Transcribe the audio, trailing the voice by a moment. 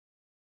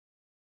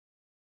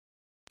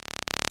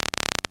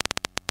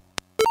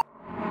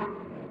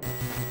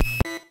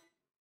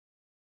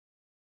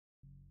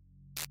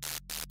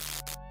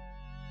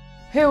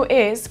Who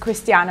is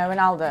Cristiano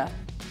Ronaldo?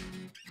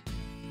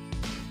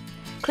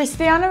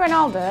 Cristiano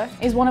Ronaldo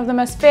is one of the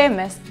most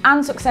famous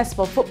and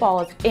successful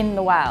footballers in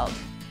the world.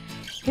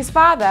 His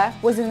father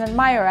was an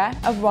admirer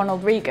of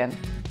Ronald Reagan,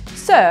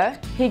 so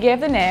he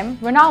gave the name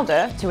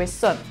Ronaldo to his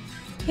son.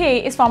 He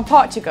is from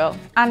Portugal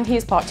and he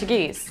is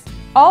Portuguese.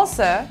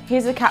 Also, he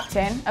is the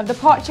captain of the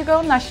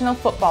Portugal National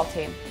Football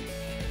team.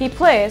 He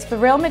plays for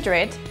Real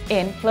Madrid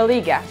in La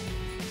Liga.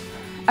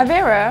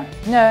 Aveiro,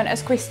 known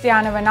as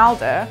Cristiano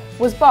Ronaldo,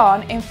 was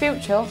born in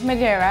Funchal,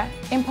 Madiera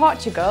in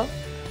Portugal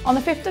on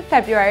the 5th of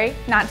February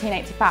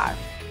 1985.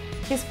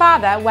 His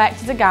father worked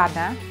as a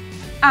gardener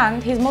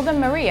and his mother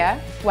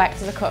Maria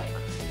worked as a cook.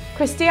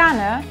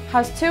 Cristiano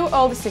has 2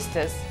 older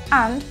sisters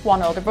and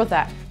 1 older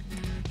brother.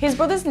 His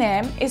brother's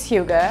name is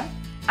Hugo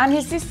and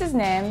his sisters'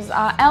 names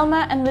are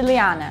Elma and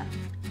Liliana.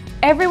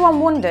 Everyone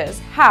wonders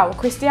how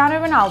Cristiano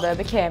Ronaldo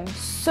became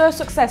so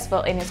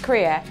successful in his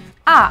career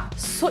at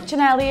such an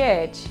early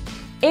age.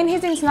 In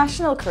his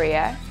international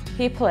career,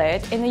 he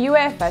played in the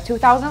Uefa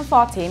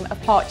 2004 team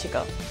of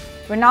Portugal.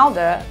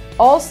 Ronaldo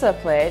also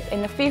played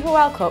in the FIFA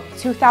World Cup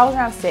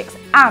 2006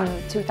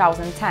 and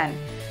 2010,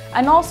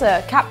 and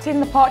also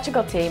captained the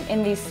Portugal team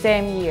in these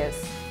same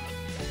years.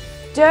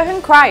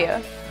 Johan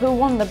Cruyff, who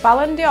won the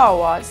Ballon d'Or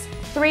awards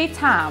 3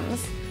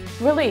 times,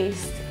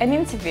 released an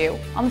interview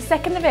on the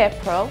 2nd of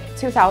April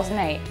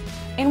 2008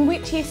 in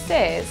which he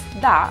says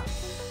that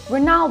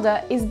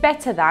Ronaldo is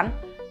better than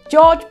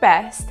George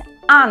Best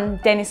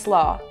and Denis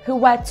Law, who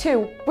were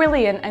 2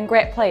 brilliant and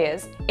great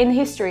players in the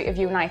history of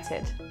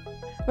United.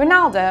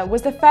 Ronaldo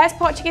was the first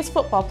Portuguese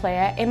football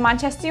player in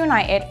Manchester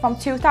United from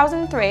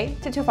 2003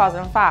 to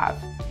 2005.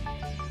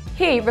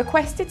 He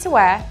requested to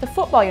wear the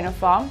football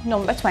uniform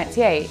number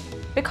 28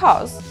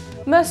 because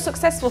most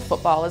successful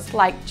footballers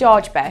like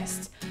George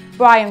Best,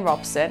 Brian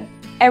Robson,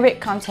 Eric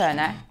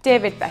Cantona,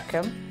 David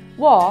Beckham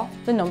wore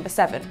the number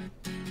 7.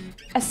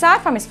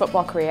 Aside from his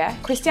football career,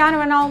 Cristiano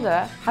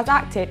Ronaldo has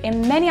acted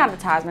in many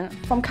advertisements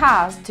from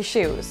cars to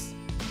shoes.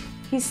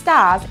 He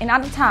stars in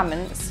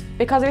advertisements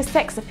because of his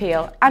sex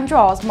appeal and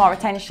draws more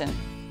attention.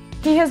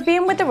 He has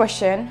been with the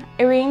Russian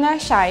Irina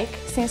Shayk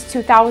since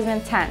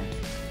 2010.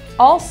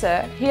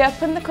 Also, he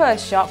opened the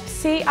clothes shop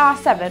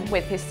CR7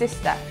 with his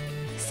sister.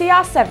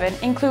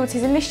 CR7 includes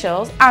his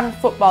initials and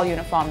football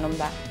uniform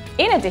number.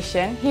 In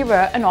addition, he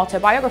wrote an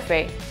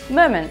autobiography,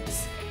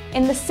 Moments.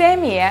 In the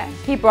same year,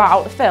 he brought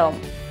out the film,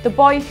 The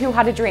Boy Who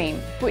Had a Dream,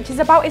 which is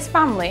about his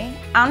family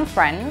and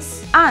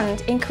friends and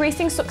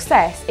increasing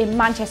success in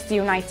Manchester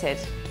United.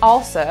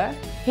 Also,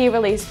 he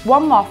released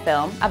one more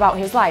film about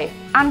his life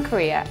and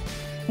career,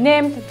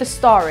 named The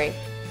Story.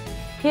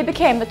 He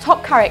became the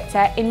top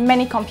character in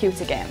many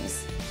computer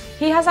games.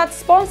 He has had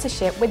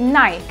sponsorship with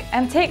Nike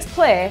and takes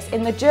place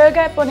in the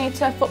Joga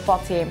Bonito football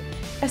team,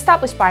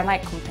 established by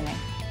Nike company.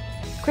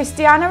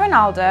 Cristiano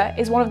Ronaldo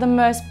is one of the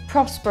most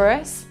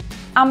prosperous,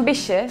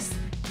 ambitious,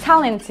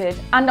 talented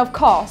and of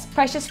course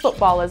precious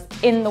footballers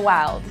in the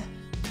world.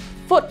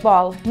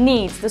 Football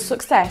needs the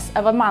success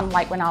of a man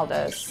like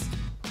Ronaldo's.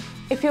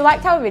 If you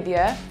liked our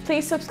video,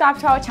 please subscribe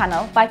to our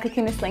channel by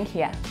clicking this link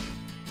here.